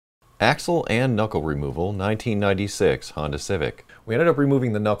Axle and knuckle removal, 1996 Honda Civic. We ended up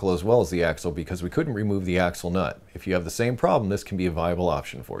removing the knuckle as well as the axle because we couldn't remove the axle nut. If you have the same problem, this can be a viable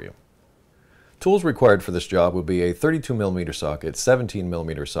option for you. Tools required for this job would be a 32mm socket,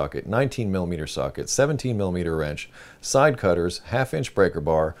 17mm socket, 19mm socket, 17mm wrench, side cutters, 1/2-inch breaker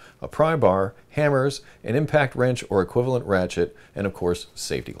bar, a pry bar, hammers, an impact wrench or equivalent ratchet, and of course,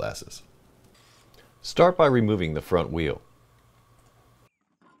 safety glasses. Start by removing the front wheel.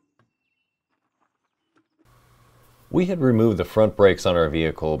 We had removed the front brakes on our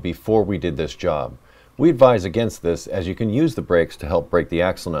vehicle before we did this job. We advise against this as you can use the brakes to help break the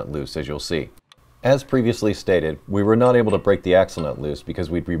axle nut loose, as you'll see. As previously stated, we were not able to break the axle nut loose because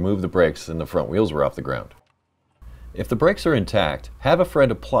we'd removed the brakes and the front wheels were off the ground. If the brakes are intact, have a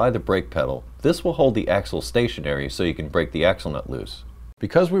friend apply the brake pedal. This will hold the axle stationary so you can break the axle nut loose.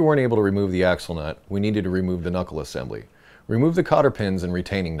 Because we weren't able to remove the axle nut, we needed to remove the knuckle assembly. Remove the cotter pins and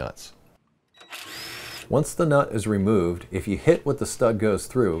retaining nuts. Once the nut is removed, if you hit what the stud goes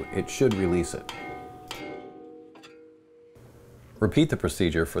through, it should release it. Repeat the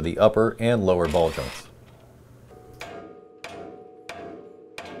procedure for the upper and lower ball joints.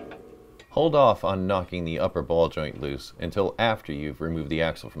 Hold off on knocking the upper ball joint loose until after you've removed the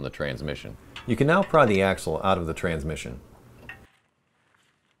axle from the transmission. You can now pry the axle out of the transmission.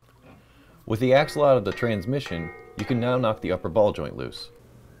 With the axle out of the transmission, you can now knock the upper ball joint loose.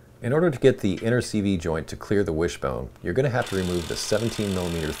 In order to get the inner CV joint to clear the wishbone, you're going to have to remove the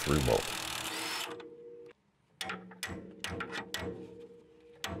 17mm through bolt.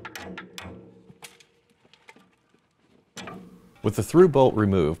 With the through bolt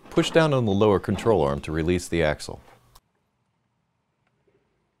removed, push down on the lower control arm to release the axle.